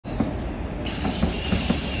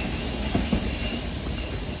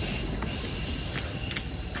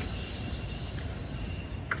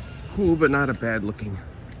cool, but not a bad looking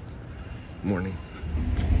morning.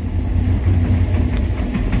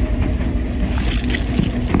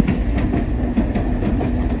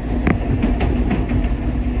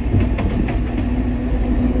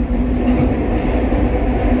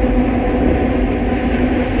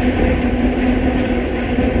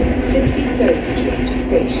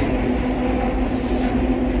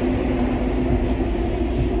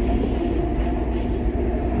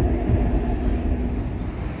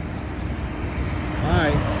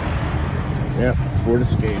 Yeah, Ford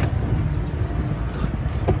Escape.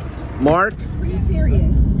 Mark? Pretty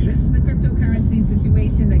serious. This is the cryptocurrency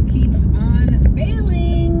situation that keeps on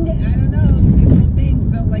failing. I don't know. This whole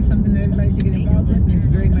thing felt like something that everybody should get involved with, and it's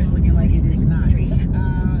very much looking like it is not.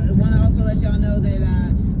 I want to also let y'all know that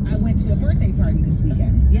I went to a birthday party this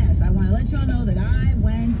weekend. Yes, I want to let y'all know that I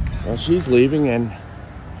went. Well, she's leaving, and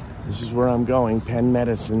this is where I'm going. Penn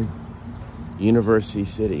Medicine, University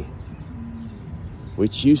City,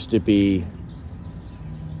 which used to be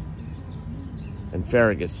and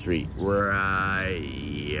Farragut Street, right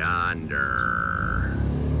yonder.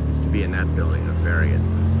 Used to be in that building, the Farragut.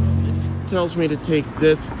 It tells me to take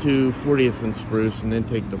this to 40th and Spruce and then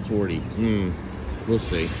take the 40. We'll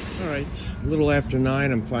see. All right, a little after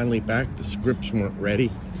 9, I'm finally back. The scripts weren't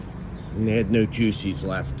ready, and they had no juicies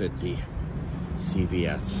left at the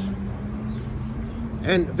CVS.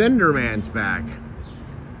 And Vendor Man's back.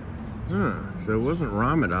 So it wasn't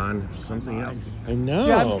Ramadan, it was something else. I know.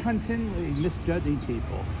 Yeah, I'm continually misjudging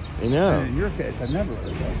people. I know. And in your case, I've never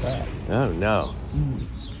heard about that. Oh, no.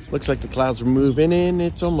 Looks like the clouds are moving in.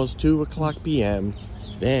 It's almost 2 o'clock p.m.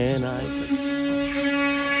 Then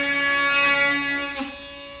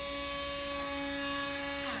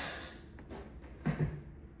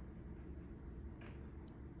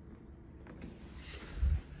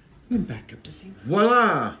back up to see.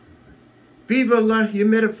 Voila! Viva la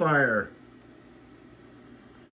humidifier!